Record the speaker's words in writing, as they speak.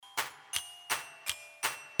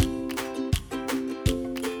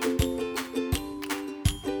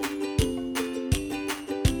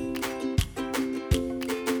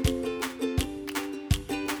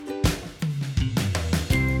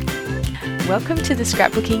welcome to the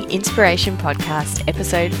Scrapbooking Inspiration Podcast,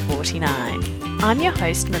 episode 49. I'm your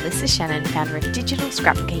host, Melissa Shannon, founder of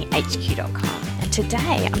digitalscrapbookinghq.com, and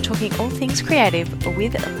today I'm talking all things creative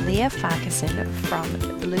with Leah Farquharson from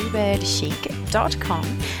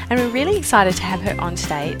bluebirdchic.com, and we're really excited to have her on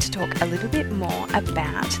today to talk a little bit more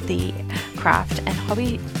about the Craft and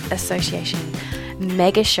Hobby Association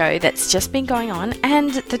mega show that's just been going on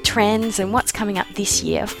and the trends and what's coming up this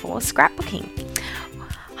year for scrapbooking.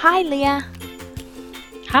 Hi, Leah.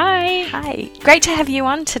 Hi. Hi. Great to have you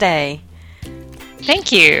on today.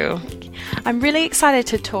 Thank you. I'm really excited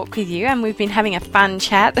to talk with you, and we've been having a fun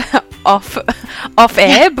chat off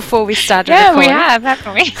air before we started recording. We have,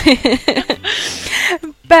 haven't we?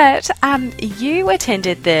 But you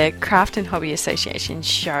attended the Craft and Hobby Association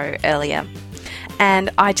show earlier,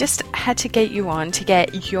 and I just had to get you on to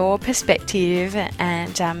get your perspective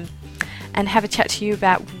and have a chat to you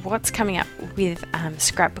about what's coming up with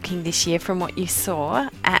scrapbooking this year from what you saw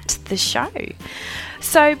at the show.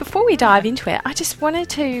 So before we dive into it, I just wanted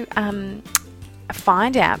to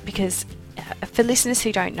find out, because for listeners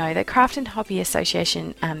who don't know, the Craft and Hobby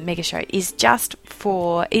Association mega show is it's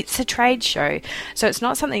a trade show, so it's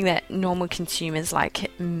not something that normal consumers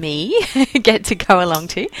like me get to go along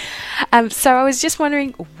to. So I was just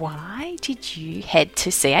wondering, why did you head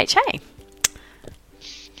to CHA?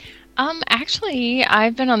 Actually,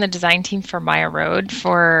 I've been on the design team for Maya Road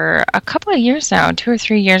for a couple of years now, 2 or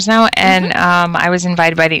 3 years now, and I was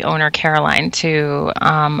invited by the owner, Caroline, to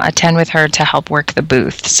attend with her to help work the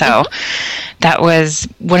booth. So that was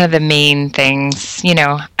one of the main things. You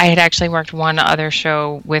know, I had actually worked one other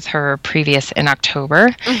show with her previous in October,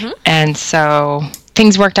 and so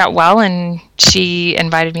things worked out well, and she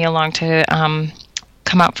invited me along to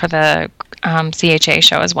come out for the CHA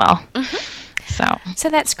show as well. So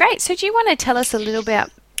that's great. So do you want to tell us a little bit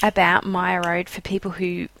about Maya Road for people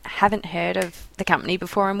who haven't heard of the company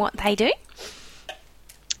before and what they do?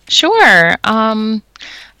 Sure.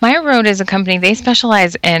 Maya Road is a company, they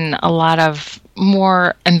specialize in a lot of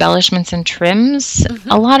more embellishments and trims,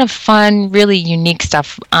 a lot of fun, really unique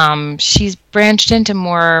stuff. She's branched into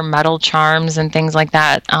more metal charms and things like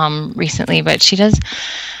that recently, but she does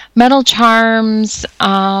metal charms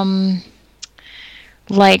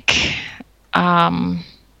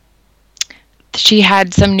she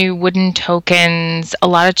had some new wooden tokens, a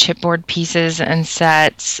lot of chipboard pieces and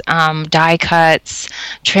sets, die cuts,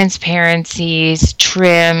 transparencies,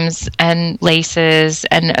 trims, and laces,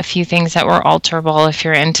 and a few things that were alterable if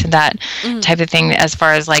you're into that type of thing, as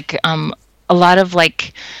far as a lot of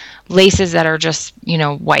laces that are just,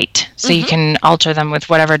 white. So you can alter them with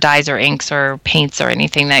whatever dyes or inks or paints or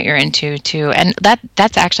anything that you're into too. And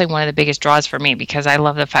that's actually one of the biggest draws for me, because I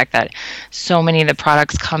love the fact that so many of the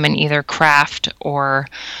products come in either craft or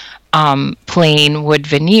plain wood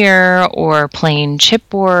veneer or plain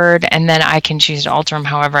chipboard, and then I can choose to alter them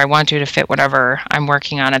however I want to fit whatever I'm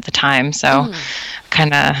working on at the time. So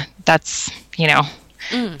kind of that's,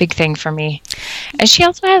 big thing for me. And she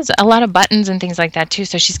also has a lot of buttons and things like that too.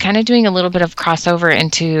 So she's kind of doing a little bit of crossover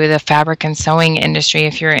into the fabric and sewing industry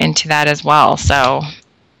if you're into that as well. So,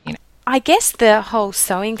 I guess the whole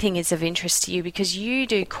sewing thing is of interest to you because you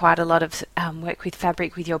do quite a lot of work with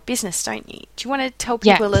fabric with your business, don't you? Do you want to tell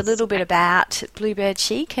people a little bit about Bluebird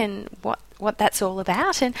Chic and what that's all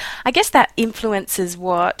about? And I guess that influences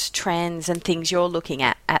what trends and things you're looking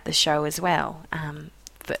at the show as well.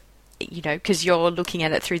 Because you're looking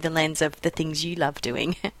at it through the lens of the things you love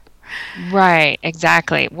doing. Right,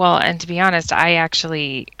 exactly. Well, and to be honest, I'm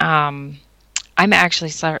actually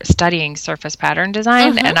studying surface pattern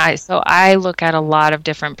design, and I look at a lot of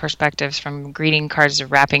different perspectives, from greeting cards to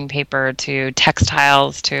wrapping paper to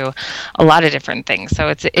textiles to a lot of different things. So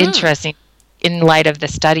it's interesting in light of the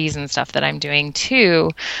studies and stuff that I'm doing too,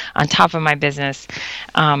 on top of my business.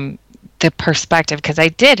 The perspective, because I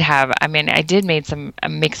did make some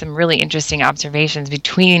really interesting observations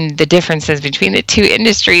between the differences between the two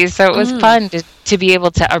industries. So it was fun to be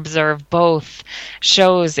able to observe both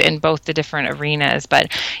shows in both the different arenas.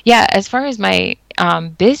 But yeah, as far as my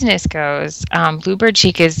business goes, Bluebird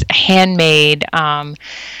Chic is handmade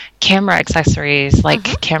camera accessories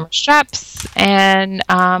like camera straps, and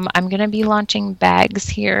I'm going to be launching bags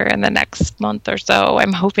here in the next month or so.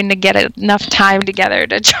 I'm hoping to get enough time together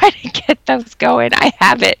to try to get those going. I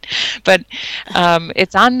have it, but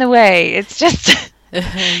it's on the way. It's just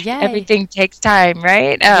everything takes time,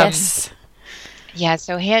 right? Yes. Yeah,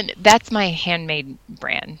 so that's my handmade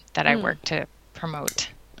brand that I work to promote.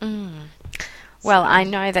 Well, I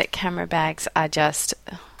know that camera bags are just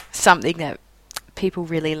something that people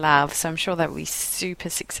really love, so I'm sure that will be super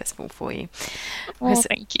successful for you. Well,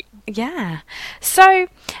 thank you. Yeah. So,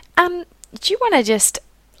 do you want to just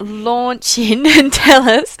launch in and tell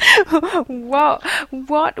us what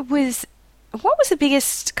was the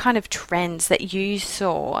biggest kind of trends that you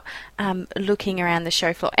saw looking around the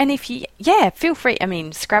show floor? And if you, feel free. I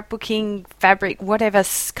mean, scrapbooking, fabric, whatever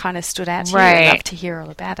kind of stood out to you. I'd love to hear all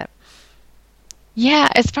about it. Yeah,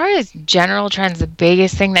 as far as general trends, the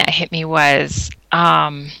biggest thing that hit me was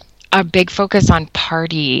a big focus on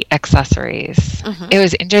party accessories. Mm-hmm. It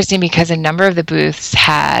was interesting because a number of the booths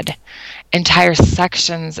had entire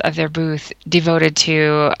sections of their booth devoted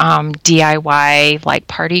to DIY, like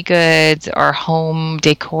party goods or home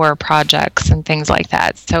decor projects and things like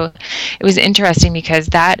that. So it was interesting because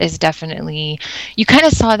that is definitely, you kind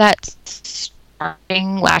of saw that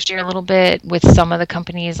starting last year a little bit with some of the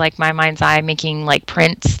companies like My Mind's Eye making like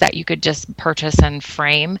prints that you could just purchase and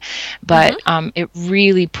frame. But it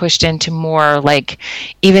really pushed into more like,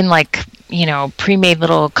 even like, you know, pre-made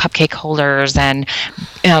little cupcake holders and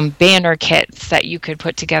banner kits that you could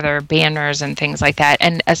put together, banners and things like that.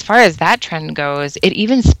 And as far as that trend goes, it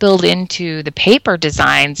even spilled into the paper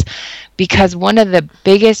designs, because one of the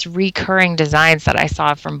biggest recurring designs that I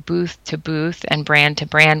saw from booth to booth and brand to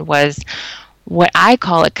brand was what I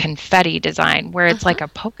call a confetti design, where it's like a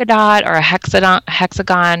polka dot or a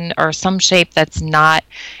hexagon or some shape that's not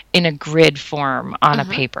in a grid form on a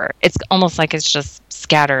paper. It's almost like it's just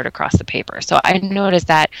scattered across the paper. So I noticed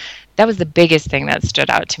that was the biggest thing that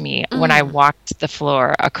stood out to me when I walked the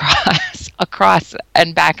floor across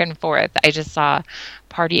and back and forth. I just saw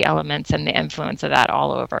party elements and the influence of that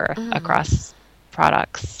all over across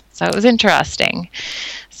products. So it was interesting.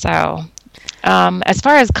 So as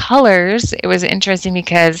far as colors, it was interesting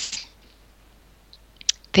because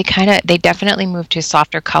they definitely moved to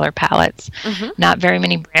softer color palettes. Not very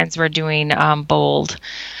many brands were doing bold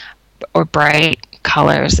or bright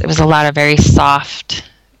colors. It was a lot of very soft,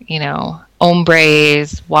 you know,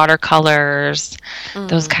 ombres, watercolors,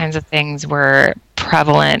 those kinds of things were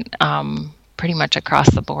prevalent pretty much across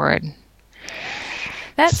the board.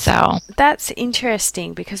 That's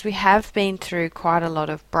interesting, because we have been through quite a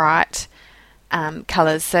lot of bright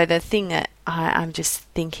colours. So the thing that I'm just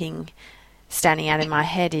thinking standing out in my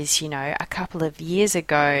head is, you know, a couple of years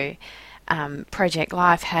ago, Project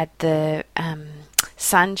Life had the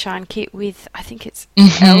Sunshine kit with, I think it's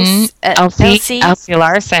Elsie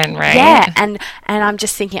Larson, right? Yeah, and I'm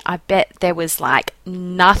just thinking, I bet there was like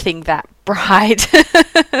nothing that bright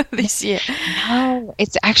this year. No,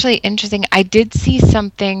 it's actually interesting. I did see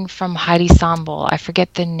something from Heidi Sambal. I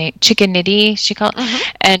forget the name, Chicken Nitty, she called,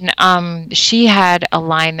 and she had a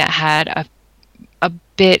line that had a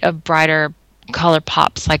bit of brighter color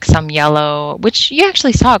pops, like some yellow, which you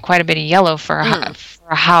actually saw quite a bit of yellow for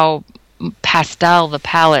how pastel the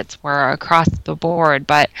palettes were across the board.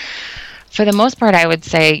 But for the most part, I would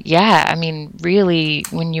say, yeah, I mean, really,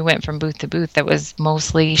 when you went from booth to booth, that was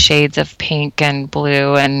mostly shades of pink and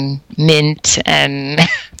blue and mint and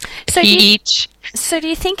peach. So do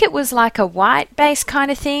you think it was like a white base kind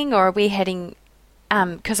of thing, or are we heading,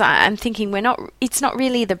 because I'm thinking it's not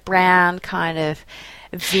really the brown kind of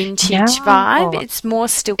vintage vibe. It's more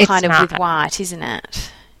still kind of with white, isn't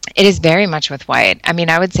it? It is very much with white. I mean,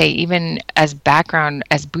 I would say even as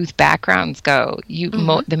booth backgrounds go,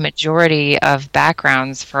 the majority of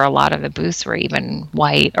backgrounds for a lot of the booths were even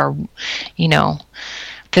white, or,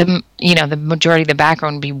 the majority of the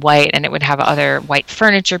background would be white, and it would have other white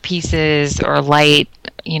furniture pieces or light,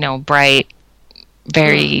 bright,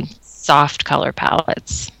 very soft color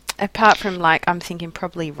palettes. Apart from, like, I'm thinking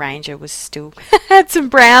probably Ranger was still had some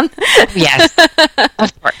brown. Yes,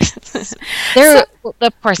 of course.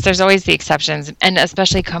 Of course, there's always the exceptions, and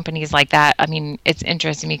especially companies like that. I mean, it's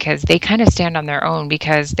interesting because they kind of stand on their own,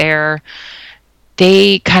 because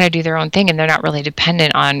they kind of do their own thing, and they're not really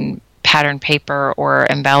dependent on pattern paper or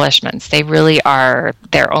embellishments. They really are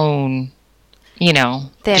their own,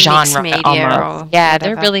 they're genre media almost.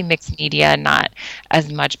 They're really mixed media, not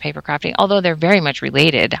as much paper crafting, although they're very much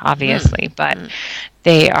related, obviously, but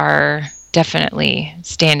they are definitely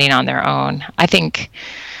standing on their own. I think,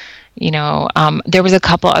 there was a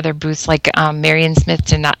couple other booths, like Marion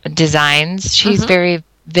Smith Designs. She's very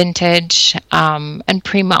vintage, and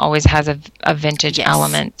Prima always has a vintage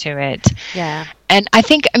element to it. Yeah. And I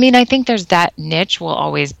think there's that niche will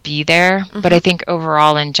always be there, but I think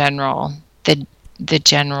overall, in general, the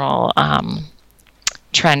general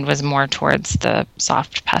trend was more towards the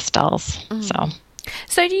soft pastels.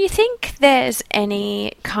 So do you think there's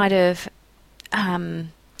any kind of,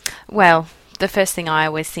 the first thing I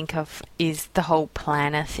always think of is the whole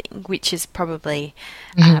planner thing, which is probably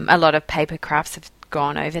a lot of paper crafts have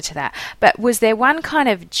gone over to that. But was there one kind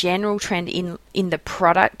of general trend in the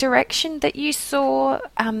product direction that you saw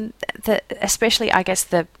especially I guess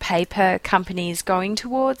the paper companies going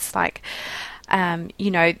towards? Like, a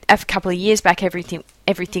couple of years back,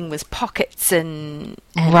 everything was pockets and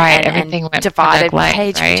everything went divided light,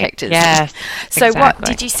 page right? protectors. Yes. So exactly. what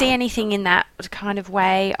did you see anything in that kind of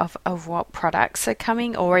way of what products are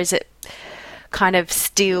coming, or is it kind of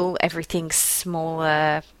still everything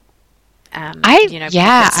smaller?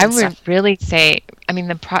 I would really say, I mean,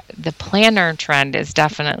 the planner trend is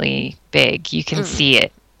definitely big. You can see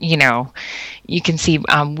it. You can see,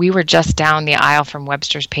 we were just down the aisle from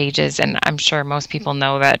Webster's Pages, and I'm sure most people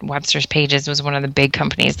know that Webster's Pages was one of the big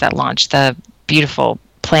companies that launched the beautiful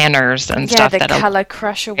planners and stuff. Yeah, the Color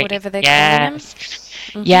Crush or whatever they're calling them.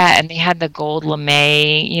 Mm-hmm. Yeah, and they had the gold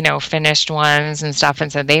lame, finished ones and stuff,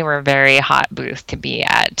 and so they were a very hot booth to be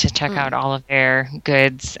at, to check out all of their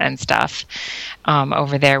goods and stuff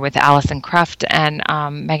over there with Alison Cruft and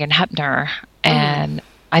Megan Hepner, and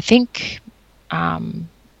I think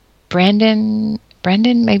Brandon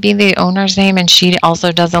may be the owner's name, and she also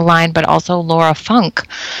does a line, but also Laura Funk,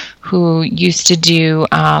 who used to do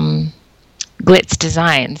Glitz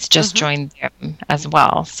Designs, just joined them as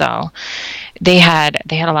well. So they had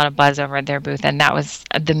a lot of buzz over at their booth, and that was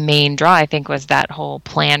the main draw, I think, was that whole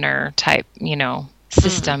planner type,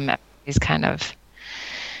 system. Is kind of.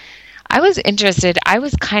 I was interested. I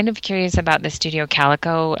was kind of curious about the Studio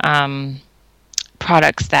Calico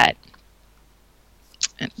products that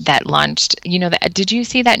launched. Did you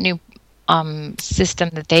see that new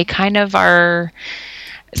system that they kind of are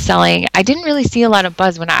selling? I didn't really see a lot of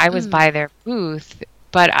buzz when I was by their booth,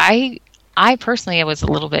 but I personally was a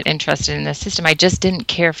little bit interested in the system. I just didn't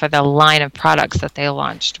care for the line of products that they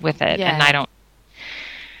launched with it, and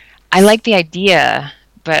I like the idea,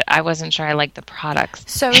 but I wasn't sure I liked the products.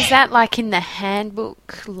 So is that like in the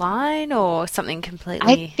handbook line or something completely?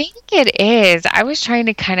 I think it is. I was trying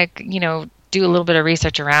to kind of, do a little bit of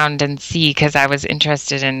research around and see, because I was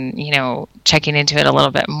interested in, checking into it a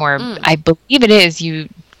little bit more. I believe it is. You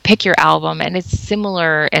pick your album, and it's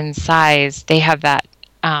similar in size. They have that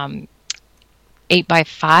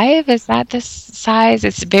 8x5. Is that this size?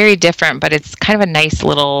 It's very different, but it's kind of a nice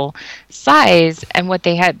little size. And what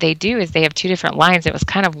they do is they have two different lines. It was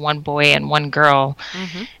kind of one boy and one girl.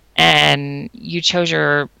 And you chose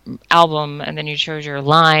your album, and then you chose your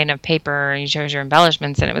line of paper, and you chose your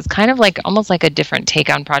embellishments, and it was kind of like almost like a different take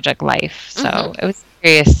on Project Life. So it was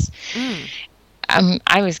curious.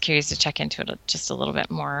 I was curious to check into it just a little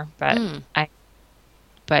bit more, but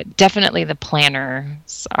definitely the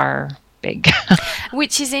planners are big.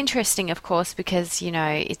 Which is interesting, of course, because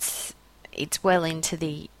it's well into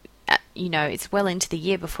the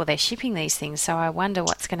year before they're shipping these things. So I wonder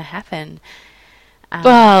what's going to happen.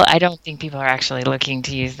 Well, I don't think people are actually looking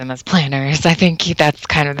to use them as planners. I think that's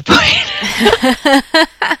kind of the point.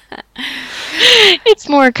 It's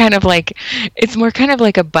more kind of like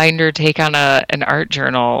a binder take on an art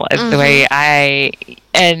journal is the way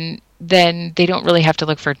and then they don't really have to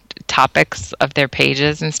look for topics of their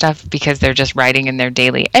pages and stuff, because they're just writing in their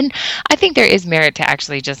daily. And I think there is merit to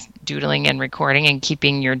actually just doodling and recording and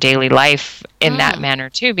keeping your daily life in that manner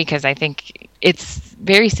too, because I think it's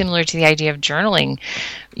very similar to the idea of journaling.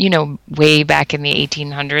 Way back in the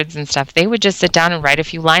 1800s and stuff, they would just sit down and write a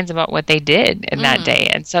few lines about what they did in that day.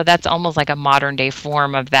 And so that's almost like a modern day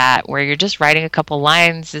form of that, where you're just writing a couple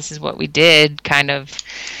lines. This is what we did, kind of.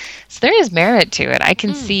 So there is merit to it. I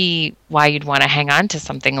can see why you'd want to hang on to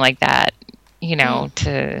something like that,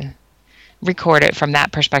 to record it from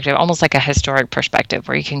that perspective, almost like a historic perspective,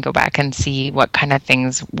 where you can go back and see what kind of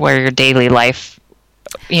things where your daily life,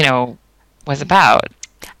 was about.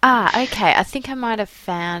 Okay. I think I might have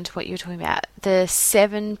found what you're talking about. The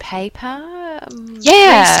 7 paper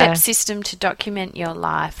 3-step system to document your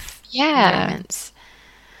life moments.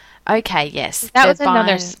 Okay, yes. That was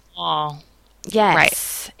another small. Yes,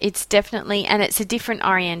 right. It's definitely, and it's a different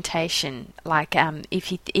orientation. Like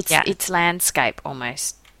it's landscape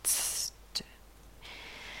almost.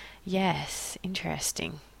 Yes,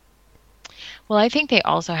 interesting. Well, I think they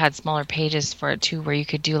also had smaller pages for it too, where you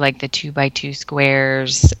could do like the 2x2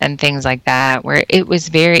 squares and things like that, where it's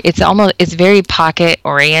very pocket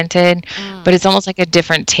oriented, but it's almost like a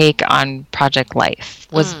different take on Project Life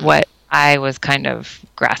was what I was kind of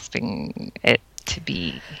grasping it to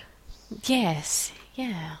be. Yes,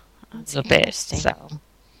 yeah. That's a bit, so.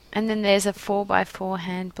 And then there's a 4x4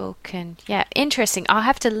 handbook, and interesting. I'll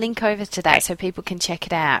have to link over to that so people can check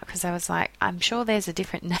it out, because I was like, I'm sure there's a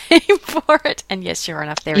different name for it. And yes, sure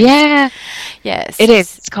enough, there is. Yeah. Yes. It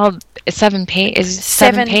is. It's called 7 page. Is it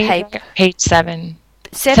 7 paper? Page 7.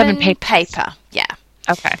 7 paper. Yeah.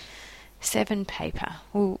 Okay. 7 paper.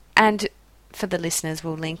 And for the listeners,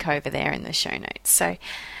 we'll link over there in the show notes. So,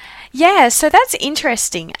 Yeah, so that's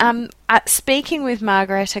interesting. Speaking with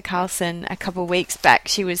Margareta Carlson a couple of weeks back,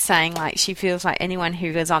 she was saying like she feels like anyone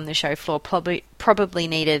who was on the show floor probably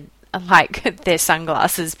needed like their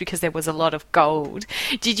sunglasses because there was a lot of gold.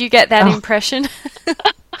 Did you get that Oh, impression?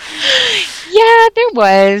 yeah, there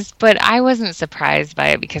was, but I wasn't surprised by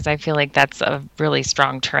it because I feel like that's a really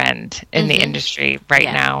strong trend in the Mm-hmm. industry right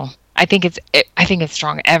Yeah. now. I think it's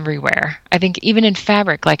strong everywhere. I think even in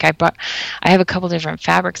fabric, like I have a couple different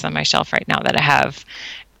fabrics on my shelf right now that I have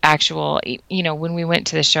actual, when we went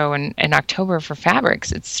to the show in October for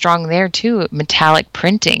fabrics, it's strong there too. Metallic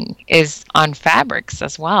printing is on fabrics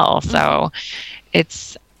as well. Mm-hmm. So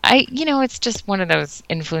it's just one of those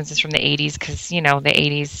influences from the 80s because, the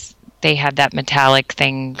 80s, they had that metallic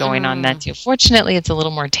thing going on then Mm. too. Fortunately, it's a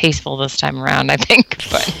little more tasteful this time around, I think.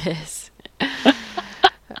 But, Yes.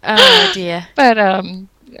 Oh dear. but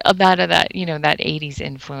a lot of that, that 80s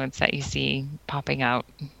influence that you see popping out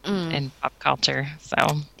Mm. in pop culture. So,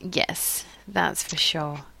 Yes, that's for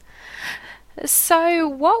sure. So,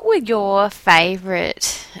 what were your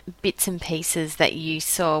favourite bits and pieces that you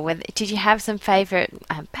saw? Did you have some favourite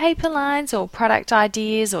paper lines or product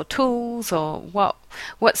ideas or tools or what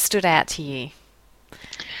stood out to you?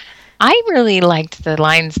 I really liked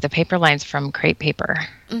the paper lines from Crepe Paper.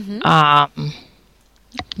 Mm-hmm.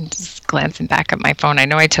 I'm just glancing back at my phone. I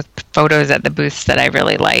know I took photos at the booths that I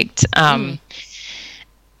really liked. Mm.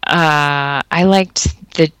 I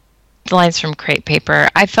liked the lines from Crepe Paper.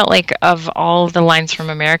 I felt like of all the lines from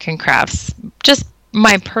American Crafts, just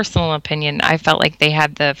my personal opinion, I felt like they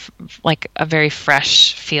had like a very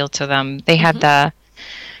fresh feel to them. They had Mm-hmm. the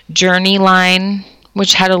Journey line,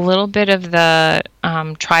 which had a little bit of the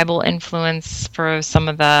tribal influence for some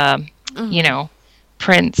of the, you Mm. know,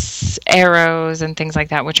 prints, arrows, and things like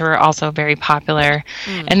that, which were also very popular.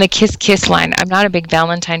 Mm. And the Kiss Kiss line, I'm not a big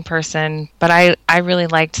Valentine person, but I really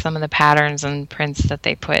liked some of the patterns and prints that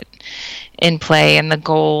they put in play, and the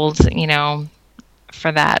gold,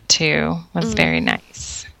 for that too was Mm. very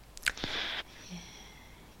nice.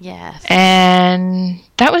 Yes. And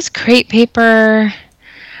that was Crepe Paper.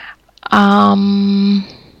 Um,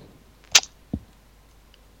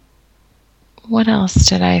 what else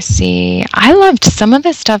did I see? I loved some of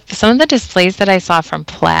the displays that I saw from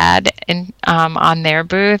Plaid on their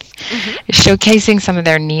booth, Mm-hmm. showcasing some of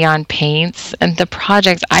their neon paints and the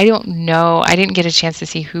projects. I don't know, I didn't get a chance to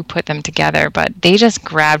see who put them together, but they just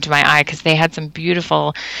grabbed my eye because they had some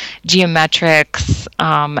beautiful geometrics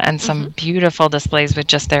and Mm-hmm. some beautiful displays with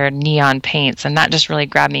just their neon paints, and that just really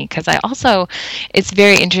grabbed me because it's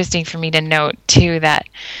very interesting for me to note too that.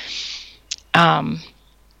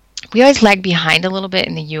 We always lag behind a little bit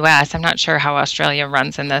in the US. I'm not sure how Australia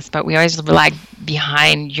runs in this, but we always lag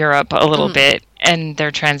behind Europe a little Mm. bit and their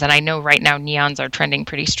trends. And I know right now neons are trending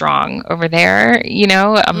pretty strong over there,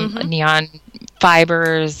 Mm-hmm. neon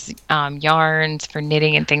fibers, yarns for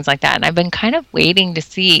knitting and things like that. And I've been kind of waiting to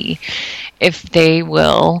see if they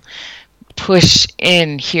will push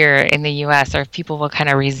in here in the US or if people will kind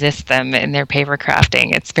of resist them in their paper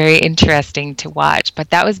crafting. It's very interesting to watch. But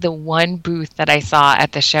that was the one booth that I saw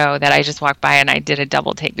at the show that I just walked by and I did a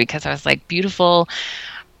double take because I was like, beautiful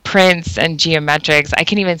prints and geometrics. I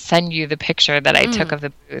can even send you the picture that I took Mm. of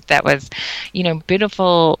the booth that was,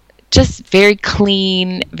 beautiful, just very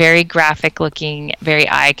clean, very graphic looking, very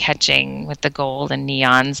eye catching with the gold and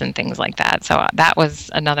neons and things like that. So that was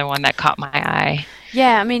another one that caught my eye.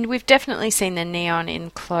 Yeah, I mean, we've definitely seen the neon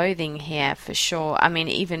in clothing here for sure. I mean,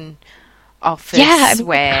 even Yeah, I office mean,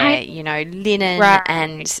 wear, linen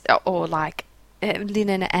right. or like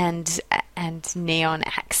linen and neon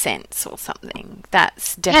accents or something.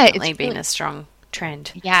 That's Yeah, definitely it's been really, a strong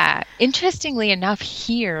trend. yeah. Interestingly enough,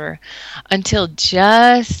 here until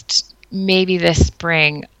just maybe this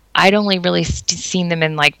spring, I'd only really seen them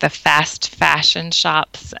in like the fast fashion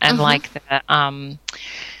shops and Mm-hmm. like the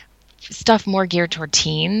stuff more geared toward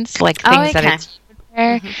teens, like Oh, things that a okay. teen would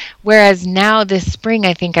wear. Mm-hmm. Whereas now this spring,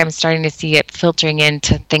 I think I'm starting to see it filtering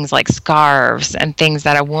into things like scarves and things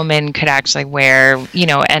that a woman could actually wear,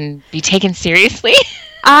 and be taken seriously.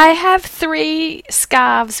 I have 3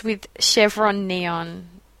 scarves with chevron neon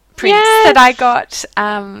prints that I Yes.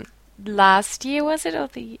 got last year, was it, or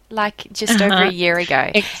just over a Uh-huh. year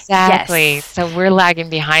ago? Exactly. Yes. So we're lagging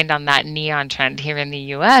behind on that neon trend here in the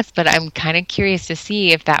US, but I'm kind of curious to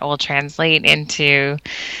see if that will translate into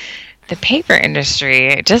the paper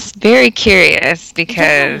industry. Just very curious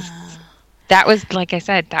because Yeah. that was, like I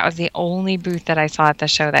said, that was the only booth that I saw at the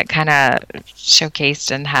show that kind of showcased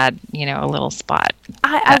and had, a little spot.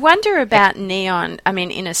 I That, wonder about neon. I mean,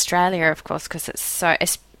 in Australia, of course, because it's so,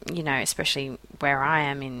 especially where I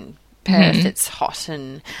am in Perth, it's hot,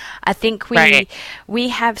 and I think Right. we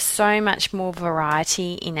have so much more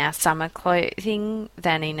variety in our summer clothing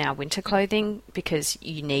than in our winter clothing because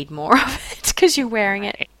you need more of it because you're wearing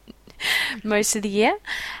it most of the year.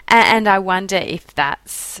 And I wonder if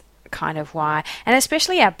that's kind of why. And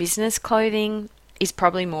especially our business clothing is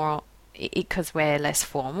probably more because we're less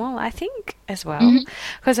formal, I think, as well.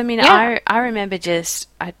 Because I mean, Yeah. I remember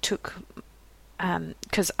I took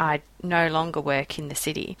because I no longer work in the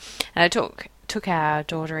city, and I took our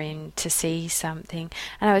daughter in to see something,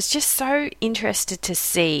 and I was just so interested to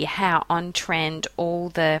see how on trend all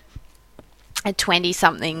the 20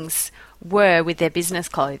 somethings were with their business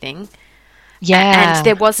clothing. And Yeah.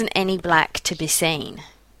 there wasn't any black to be seen.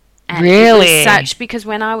 And it was Really? such, because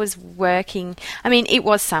when I was working, I mean, it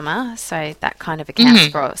was summer, so that kind of accounts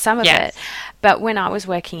for some of Yes. it. But when I was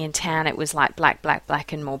working in town, it was like black, black,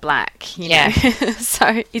 black, and more black, you know. Yes.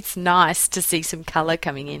 So it's nice to see some colour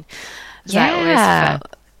coming in. So I always Yeah.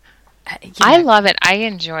 felt, I love it. I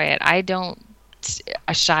enjoy it. I don't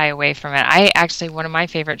shy away from it. I actually, one of my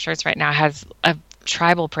favorite shirts right now has a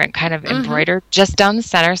tribal print kind of embroidered just down the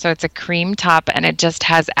center. So it's a cream top and it just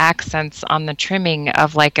has accents on the trimming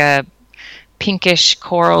of like a pinkish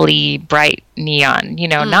corally bright neon,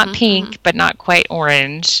 not pink, but not quite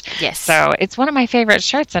orange. Yes. So it's one of my favorite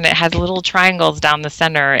shirts and it has little triangles down the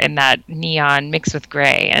center in that neon mixed with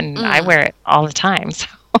gray. And I wear it all the time. So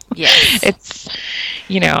yes. it's,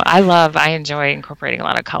 I enjoy incorporating a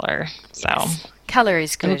lot of color. So Colour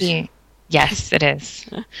is it'll good. yes, it is.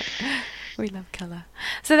 We love colour.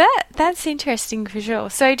 So that's interesting for sure.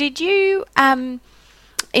 So did you,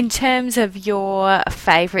 in terms of your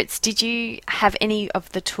favourites, did you have any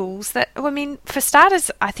of the tools I mean, for starters,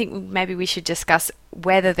 I think maybe we should discuss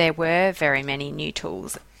whether there were very many new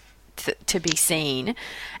tools to be seen,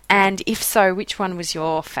 and if so, which one was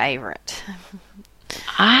your favourite?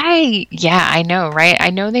 I know, right? I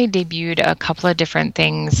know they debuted a couple of different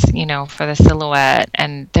things, for the silhouette,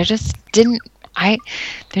 and there didn't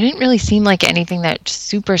really seem like anything that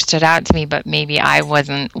super stood out to me, but maybe I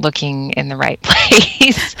wasn't looking in the right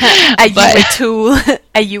place.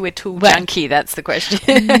 Are you a tool junkie? That's the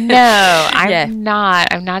question. No, I'm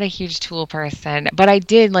not. I'm not a huge tool person, but I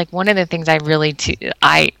did like one of the things I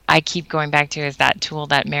keep going back to is that tool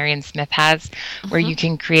that Marion Smith has where you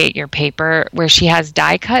can create your paper, where she has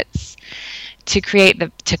die cuts to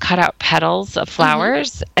cut out petals of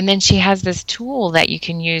flowers, and then she has this tool that you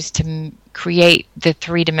can use to create the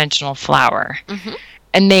three-dimensional flower,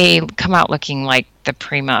 and they come out looking like the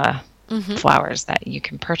Prima flowers that you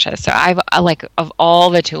can purchase. So I like, of all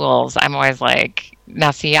the tools, I'm always like,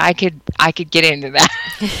 now see, I could get into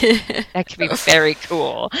that. That could be very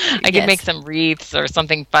cool. I could make some wreaths or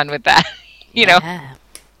something fun with that.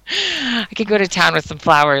 I could go to town with some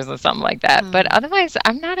flowers or something like that. But otherwise,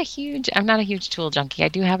 I'm not a huge tool junkie. I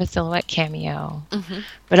do have a silhouette cameo,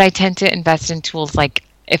 but I tend to invest in tools like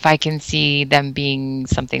if I can see them being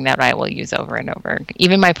something that I will use over and over.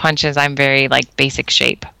 Even my punches, I'm very like basic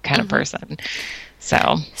shape kind of person.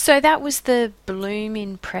 So that was the Bloom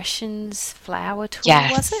Impressions flower tool,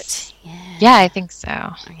 was it? Yeah, I think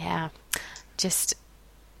so. Yeah, just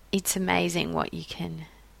it's amazing what you can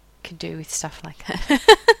do with stuff like that.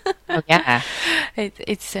 Oh yeah,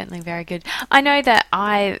 it's certainly very good. I know that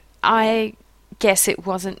I guess it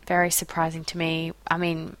wasn't very surprising to me. I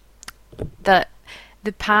mean,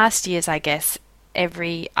 the past years, I guess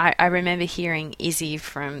I remember hearing Izzy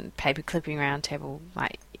from Paper Clipping Roundtable,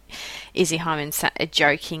 like Izzy Hyman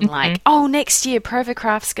joking like, "Oh, next year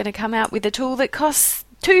Provocraft's going to come out with a tool that costs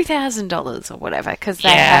 $2,000 or whatever," because they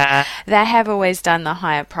have always done the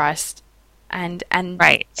higher priced. And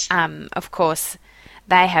right. Of course,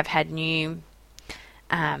 they have had new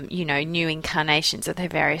incarnations of their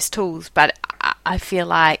various tools. But I feel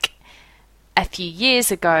like a few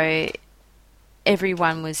years ago,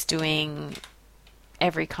 everyone was doing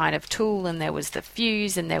every kind of tool, and there was the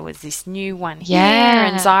Fuse, and there was this new one here,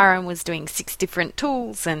 and Zyron was doing 6 different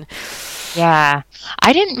tools, and I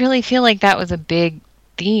didn't really feel like that was a big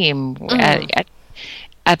theme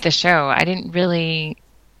at the show. I didn't really.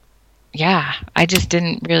 Yeah, I just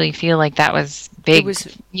didn't really feel like that was big,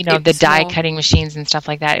 the die cutting machines and stuff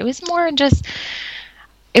like that. It was more just,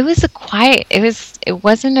 it was a quiet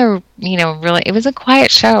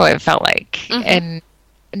show, it felt like. And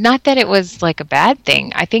not that it was like a bad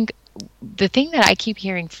thing. I think the thing that I keep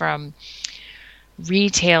hearing from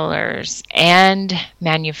retailers and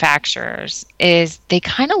manufacturers is they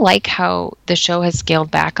kind of like how the show has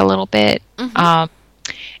scaled back a little bit.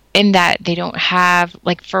 In that they don't have,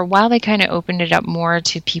 like, for a while they kind of opened it up more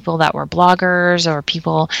to people that were bloggers or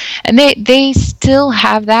people, and they still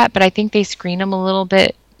have that, but I think they screen them a little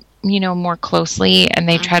bit more closely, and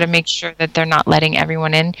they try to make sure that they're not letting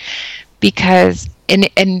everyone in, because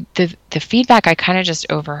and the feedback I kind of just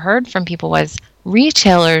overheard from people was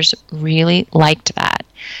retailers really liked that,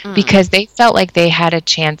 because they felt like they had a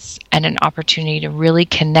chance and an opportunity to really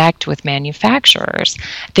connect with manufacturers.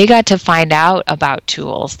 They got to find out about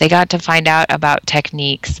tools. They got to find out about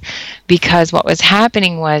techniques, because what was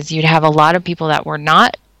happening was you'd have a lot of people that were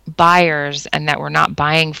not buyers and that were not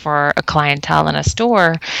buying for a clientele in a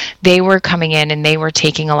store. They were coming in and they were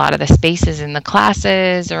taking a lot of the spaces in the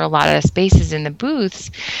classes or a lot of the spaces in the booths,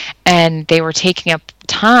 and they were taking up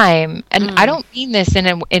time. And I don't mean this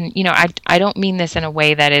I don't mean this in a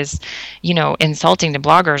way that is, insulting to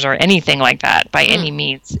bloggers or anything like that by any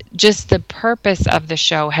means. Just the purpose of the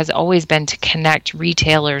show has always been to connect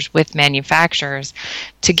retailers with manufacturers,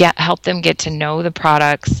 to help them get to know the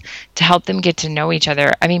products, to help them get to know each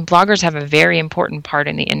other. I mean, bloggers have a very important part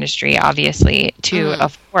in the industry, obviously, too,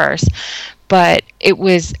 of course. But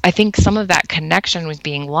I think some of that connection was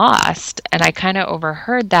being lost. And I kind of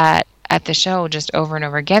overheard that at the show just over and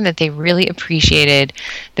over again, that they really appreciated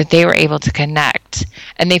that they were able to connect.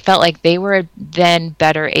 And they felt like they were then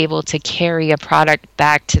better able to carry a product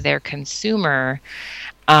back to their consumer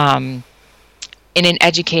in an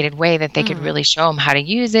educated way, that they could really show them how to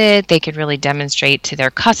use it. They could really demonstrate to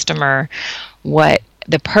their customer what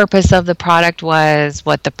the purpose of the product was,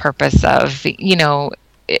 what the purpose of,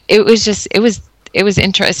 it was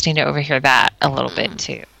interesting to overhear that a little bit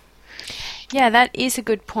too. Yeah, that is a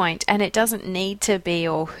good point. And it doesn't need to be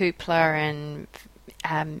all hoopla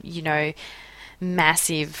and,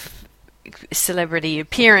 massive celebrity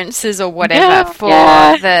appearances or whatever for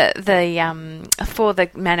the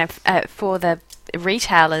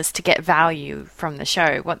retailers to get value from the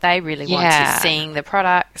show. What they really want is seeing the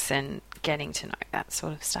products and getting to know that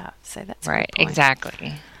sort of stuff. So that's right,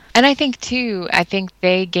 exactly. And I think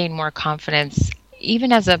they gain more confidence.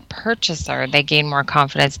 Even as a purchaser, they gain more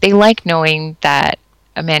confidence. They like knowing that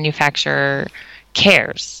a manufacturer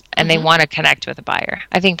cares and they want to connect with a buyer.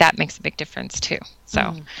 I think that makes a big difference too.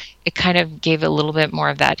 So it kind of gave a little bit more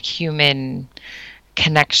of that human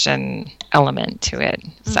connection element to it.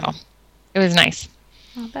 So it was nice.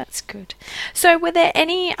 Oh, that's good. So were there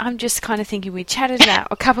any, I'm just kind of thinking, we chatted about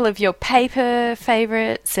a couple of your paper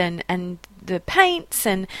favorites and the paints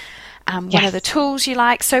and one of the tools you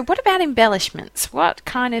like. So what about embellishments? What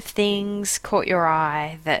kind of things caught your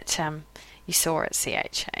eye that you saw at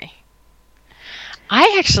CHA?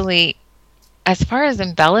 I actually, as far as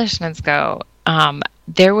embellishments go,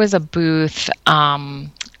 there was a booth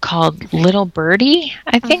called Little Birdie,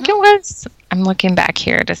 I think it was. I'm looking back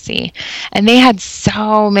here to see. And they had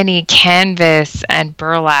so many canvas and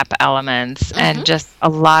burlap elements and just a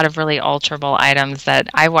lot of really alterable items that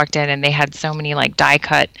I walked in, and they had so many like die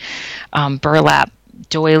cut burlap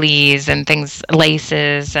doilies and things,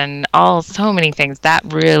 laces and so many things. That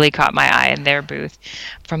really caught my eye in their booth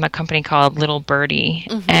from a company called Little Birdie.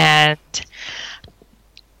 And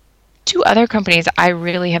two other companies I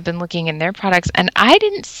really have been looking in their products, and I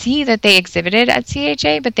didn't see that they exhibited at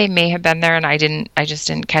CHA, but they may have been there, and I just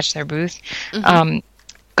didn't catch their booth.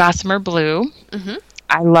 Gossamer Blue.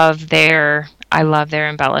 I love their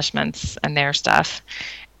embellishments and their stuff,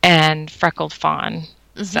 and Freckled Fawn.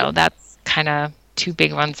 So that's kind of two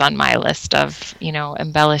big ones on my list of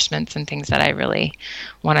embellishments and things that I really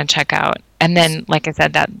want to check out. And then, like I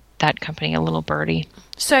said, that company, A Little Birdie.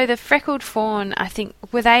 So the Freckled Fawn, I think,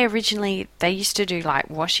 were they originally, they used to do like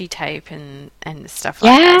washi tape and stuff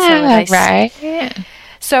like that. So right.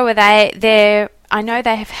 So are they there? I know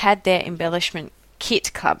they have had their embellishment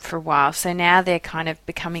kit club for a while, so now they're kind of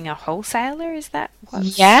becoming a wholesaler. Is that what?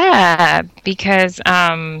 Yeah, because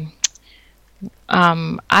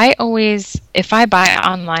I always, if I buy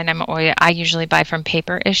online, I usually buy from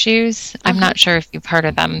Paper Issues. I'm not sure if you've heard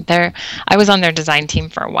of them. I was on their design team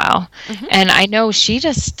for a while, and I know she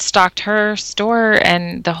just stocked her store,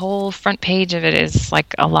 and the whole front page of it is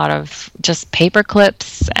like a lot of just paper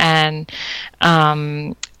clips and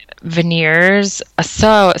veneers.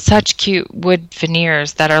 Such cute wood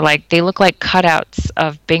veneers that are like, they look like cutouts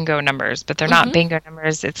of bingo numbers, but they're not bingo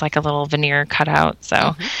numbers. It's like a little veneer cutout.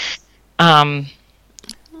 So.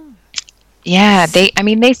 Yeah,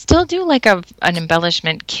 they still do like an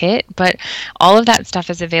embellishment kit, but all of that stuff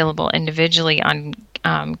is available individually on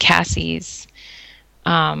Cassie's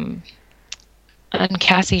shop.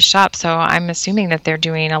 So I'm assuming that they're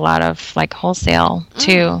doing a lot of like wholesale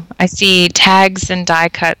too. I see tags and die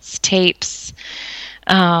cuts, tapes,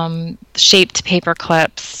 shaped paper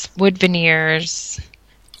clips, wood veneers.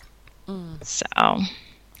 So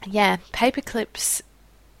yeah, paper clips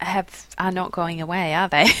are not going away, are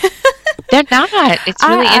they? They're not. It's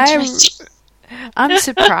really interesting. I'm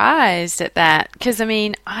surprised at that because, I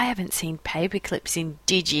mean, I haven't seen paper clips in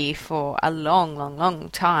Digi for a long, long, long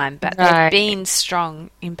time, but they've been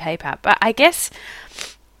strong in paper. But I guess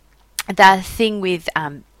the thing with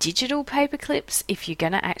digital paper clips, if you're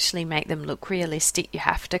going to actually make them look realistic, you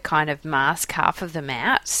have to kind of mask half of them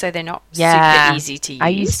out so they're not super easy to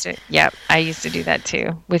use. I used to do that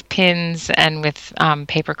too. With pins and with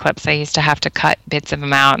paper clips, I used to have to cut bits of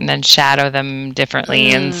them out and then shadow them differently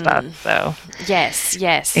and stuff. So Yes.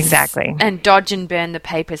 Exactly. And dodge and burn the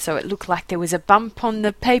paper so it looked like there was a bump on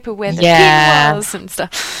the paper where the pin was and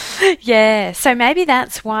stuff. Yeah. So maybe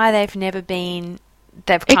that's why they've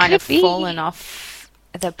kind of fallen off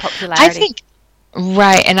the popularity. I think,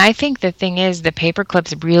 right. And I think the thing is the paper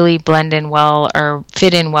clips really blend in well or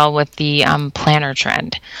fit in well with the planner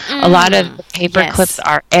trend. A lot of the paper clips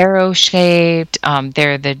are arrow shaped.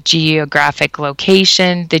 They're the geographic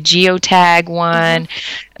location, the geotag one,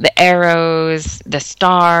 the arrows, the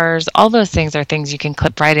stars, all those things are things you can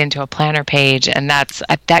clip right into a planner page. And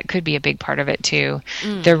that could be a big part of it too.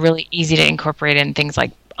 They're really easy to incorporate in things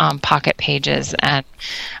like pocket pages and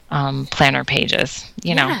planner pages,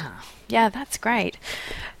 you know. Yeah, that's great.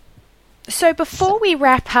 So before we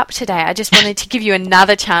wrap up today, I just wanted to give you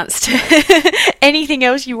another chance to anything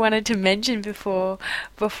else you wanted to mention before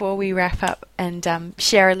we wrap up and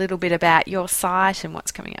share a little bit about your site and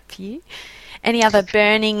what's coming up for you. Any other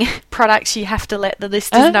burning products you have to let the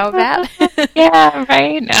listeners know about? Yeah,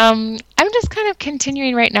 right. I'm just kind of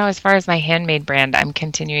continuing right now as far as my handmade brand. I'm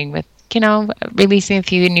continuing with releasing a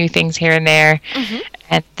few new things here and there,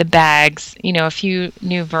 and the bags, a few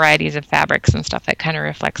new varieties of fabrics and stuff that kind of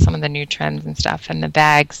reflect some of the new trends and stuff. And the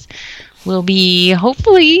bags will be,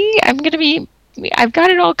 hopefully, I've got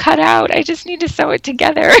it all cut out. I just need to sew it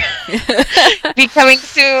together. Be coming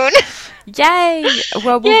soon. Yay!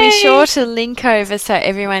 Well, we'll be sure to link over so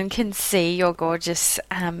everyone can see your gorgeous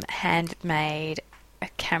handmade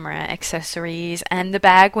camera accessories and the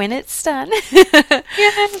bag when it's done.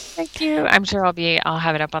 Yes, thank you. I'm sure I'll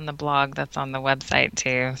have it up on the blog that's on the website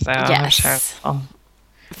too. So I'm sure.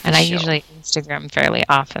 I usually Instagram fairly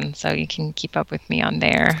often, so you can keep up with me on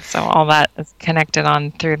there. So all that is connected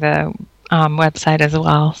on through the website as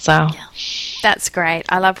well. So that's great.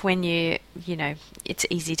 I love when it's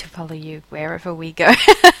easy to follow you wherever we go.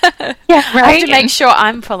 Yeah, right. I have to make sure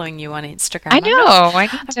I'm following you on Instagram. I know.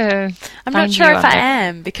 I'm not sure if I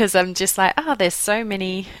am because I'm just like, there's so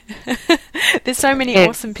many,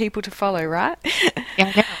 awesome people to follow, right? Yeah,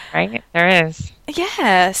 I know, right? There is.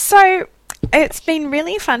 Yeah. So it's been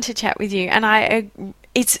really fun to chat with you, and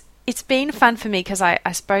it's been fun for me because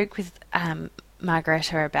I spoke with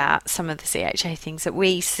Margareta about some of the CHA things that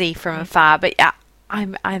we see from afar, but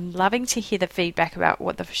I'm loving to hear the feedback about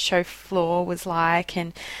what the show floor was like,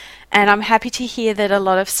 and I'm happy to hear that a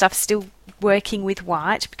lot of stuff's still working with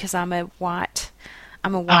white because I'm a white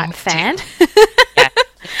fan.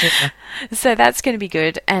 Yeah. So that's going to be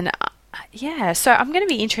good, and so I'm going to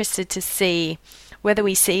be interested to see whether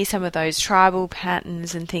we see some of those tribal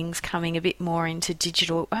patterns and things coming a bit more into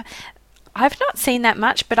digital. I've not seen that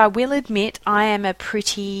much, but I will admit I'm a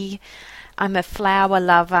flower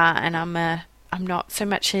lover, and I'm not so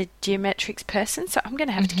much a geometrics person, so I'm going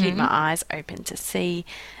to have to keep my eyes open to see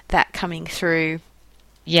that coming through.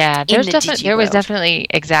 Yeah, there was definitely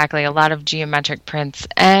exactly a lot of geometric prints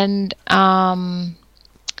and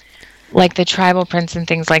like the tribal prints and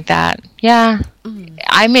things like that. Yeah.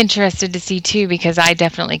 I'm interested to see too because I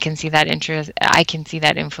definitely can see that interest. I can see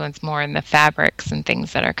that influence more in the fabrics and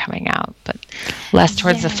things that are coming out, but less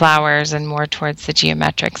towards the flowers and more towards the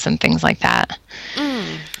geometrics and things like that.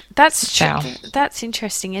 That's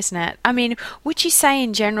interesting, isn't it? I mean, would you say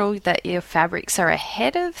in general that your fabrics are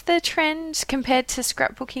ahead of the trend compared to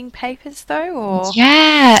scrapbooking papers, though? Or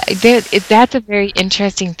that's a very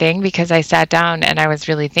interesting thing because I sat down and I was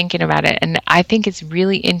really thinking about it, and I think it's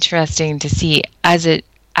really interesting to see as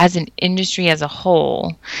an industry as a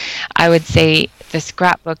whole. I would say the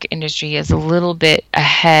scrapbook industry is a little bit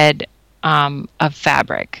ahead of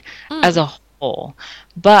fabric as a whole,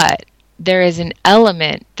 but there is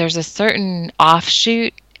there's a certain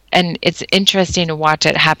offshoot, and it's interesting to watch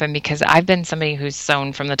it happen because I've been somebody who's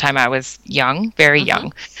sewn from the time I was young, very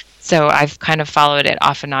young. So I've kind of followed it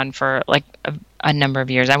off and on for like a number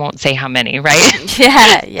of years. I won't say how many, right?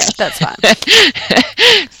 Yeah, that's fine.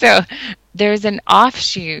 So there's an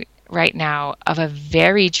offshoot right now of a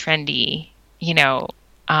very trendy,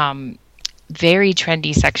 very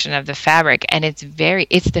trendy section of the fabric, and it's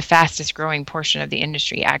the fastest growing portion of the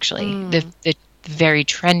industry actually. The very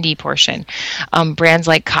trendy portion. Brands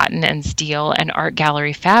like Cotton and Steel and Art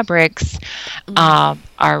Gallery Fabrics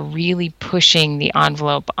are really pushing the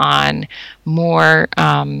envelope on more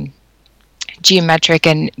geometric,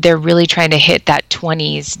 and they're really trying to hit that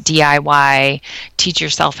 20s DIY, teach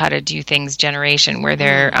yourself how to do things generation, where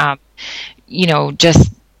they're,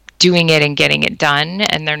 just doing it and getting it done,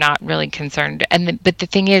 and they're not really concerned. But the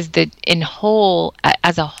thing is that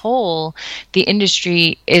as a whole, the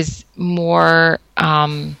industry is more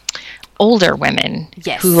older women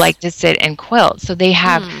who like to sit and quilt. So they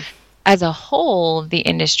have, as a whole, the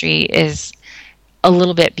industry is a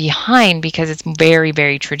little bit behind because it's very,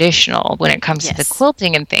 very traditional when it comes to the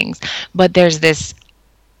quilting and things. But there's this,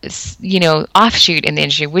 offshoot in the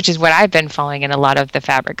industry, which is what I've been following in a lot of the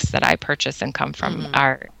fabrics that I purchase and come from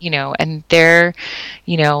our, and they're,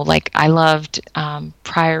 like I loved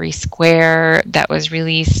Priory Square that was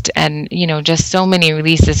released, and, just so many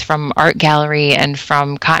releases from Art Gallery and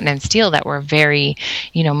from Cotton and Steel that were very,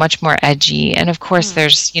 much more edgy. And of course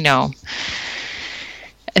there's,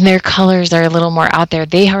 and their colors are a little more out there.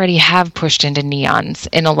 They already have pushed into neons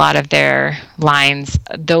in a lot of their lines,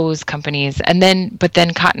 those companies. But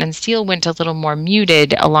then Cotton and Steel went a little more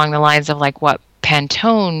muted along the lines of like what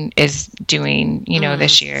Pantone is doing,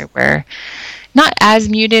 this year, where not as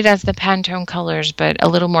muted as the Pantone colors, but a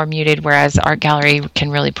little more muted, whereas Art Gallery can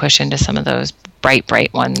really push into some of those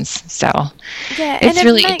bright ones. So it's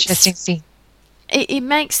really interesting to see. It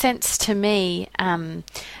makes sense to me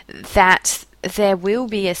that there will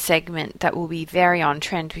be a segment that will be very on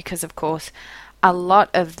trend because, of course, a lot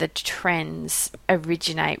of the trends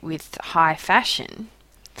originate with high fashion.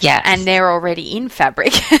 Yes. And they're already in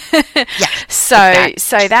fabric. So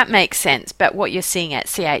that makes sense. But what you're seeing at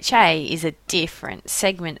CHA is a different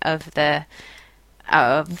segment of the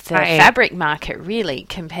fabric market, really,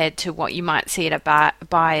 compared to what you might see at a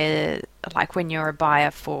buyer, like when you're a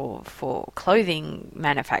buyer for clothing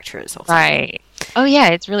manufacturers or something. Right. Oh, yeah,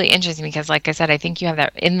 it's really interesting because, like I said, I think you have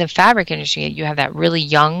that in the fabric industry, you have that really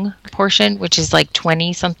young portion, which is like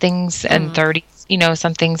 20-somethings and 30s,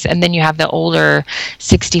 somethings. And then you have the older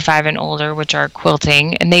 65 and older, which are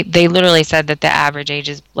quilting. And they literally said that the average age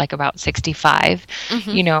is like about 65,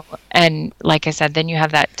 and like I said, then you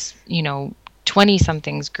have that,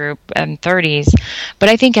 20-somethings group and 30s. But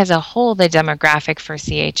I think as a whole, the demographic for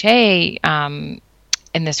CHA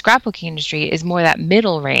in the scrapbooking industry is more that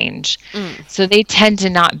middle range. So they tend to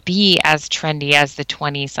not be as trendy as the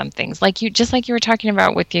 20-somethings. Like you were talking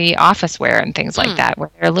about with the office wear and things like that, where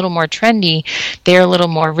they're a little more trendy, they're a little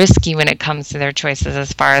more risky when it comes to their choices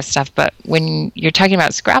as far as stuff. But when you're talking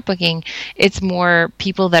about scrapbooking, it's more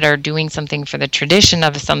people that are doing something for the tradition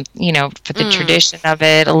of for the tradition of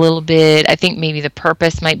it a little bit. I think maybe the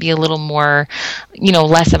purpose might be a little more,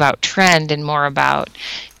 less about trend and more about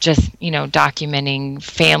just, documenting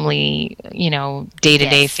family,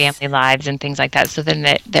 day-to-day family lives and things like that. So then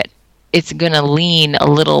that it's going to lean a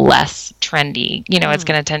little less trendy, it's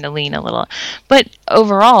going to tend to lean a little. But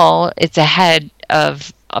overall, it's ahead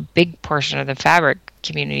of a big portion of the fabric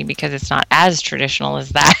community because it's not as traditional as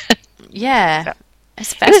that. Yeah. So.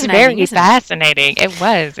 It was very fascinating.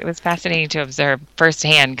 It was fascinating to observe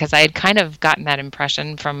firsthand because I had kind of gotten that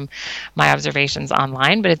impression from my observations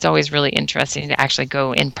online, but it's always really interesting to actually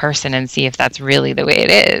go in person and see if that's really the way it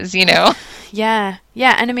is, Yeah.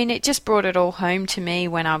 And I mean, it just brought it all home to me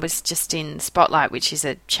when I was just in Spotlight, which is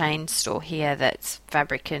a chain store here that's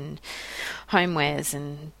fabric and homewares,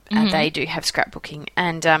 and they do have scrapbooking.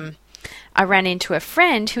 And I ran into a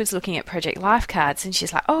friend who was looking at Project Life cards, and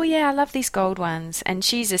she's like, "Oh yeah, I love these gold ones." And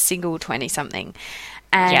she's a single 20-something,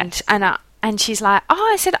 and she's like, "Oh,"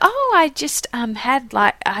 I said, "Oh, I just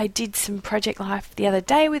I did some Project Life the other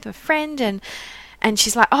day with a friend," and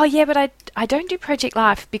she's like, "Oh yeah, but I don't do Project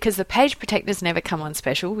Life because the page protectors never come on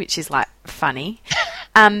special," which is like funny.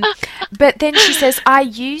 But then she says, "I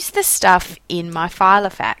use the stuff in my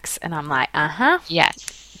Filofax," and I'm like,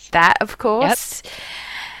 yes, that of course." Yep.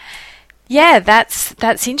 Yeah,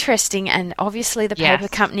 that's interesting, and obviously the paper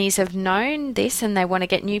companies have known this and they want to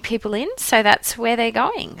get new people in, so that's where they're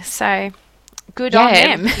going. So good on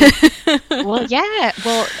them. Well,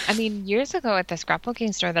 I mean, years ago at the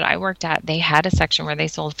scrapbooking store that I worked at, they had a section where they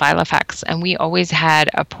sold Filofax, and we always had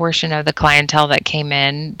a portion of the clientele that came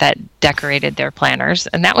in that decorated their planners,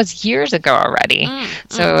 and that was years ago already.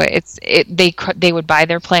 So they would buy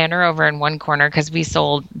their planner over in one corner because they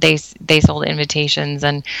sold invitations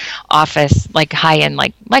and office like high end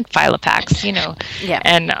like Filofax,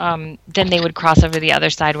 and then they would cross over to the other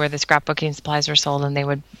side where the scrapbooking supplies were sold, and they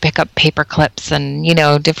would pick up paper clips and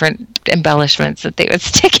different embellishments that they would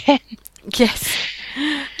stick in. Yes.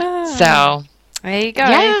 So There you go.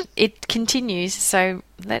 Yeah. It continues. So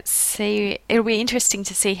let's see. It'll be interesting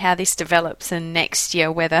to see how this develops, and next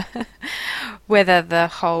year whether the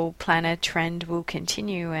whole planner trend will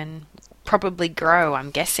continue and probably grow, I'm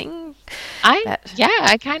guessing.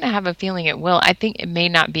 I kind of have a feeling it will. I think it may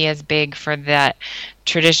not be as big for that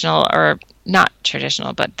traditional, or not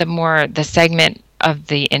traditional, but the segment of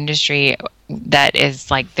the industry that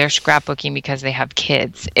is like they're scrapbooking because they have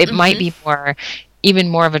kids. It might be even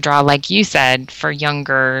more of a draw, like you said, for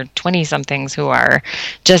younger 20-somethings who are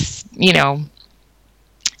just,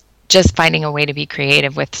 just finding a way to be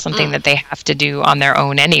creative with something that they have to do on their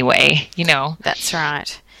own anyway, That's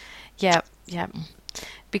right. Yep.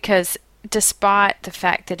 Because despite the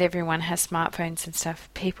fact that everyone has smartphones and stuff,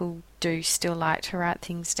 people do still like to write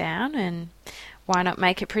things down, and why not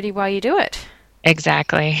make it pretty while you do it?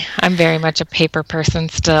 Exactly. I'm very much a paper person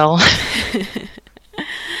still.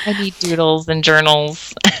 I need doodles and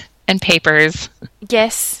journals and papers.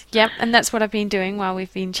 Yes, yep, and that's what I've been doing while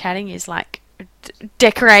we've been chatting, is like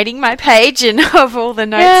decorating my page and of all the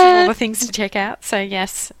notes and all the things to check out. So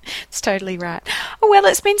yes, it's totally right. Oh, well,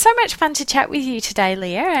 it's been so much fun to chat with you today,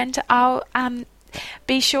 Leah, and I'll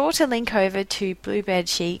be sure to link over to Bluebird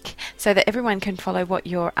Chic so that everyone can follow what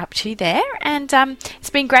you're up to there. And it's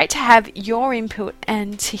been great to have your input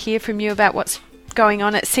and to hear from you about what's going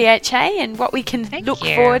on at CHA and what we can look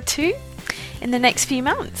forward to in the next few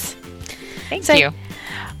months. Thank you.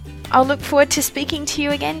 I'll look forward to speaking to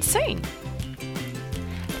you again soon.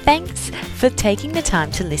 Thanks for taking the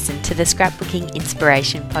time to listen to the Scrapbooking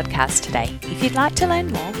Inspiration podcast today. If you'd like to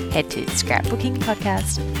learn more, head to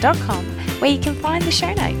scrapbookingpodcast.com, where you can find the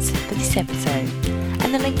show notes for this episode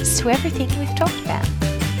and the links to everything we've talked about.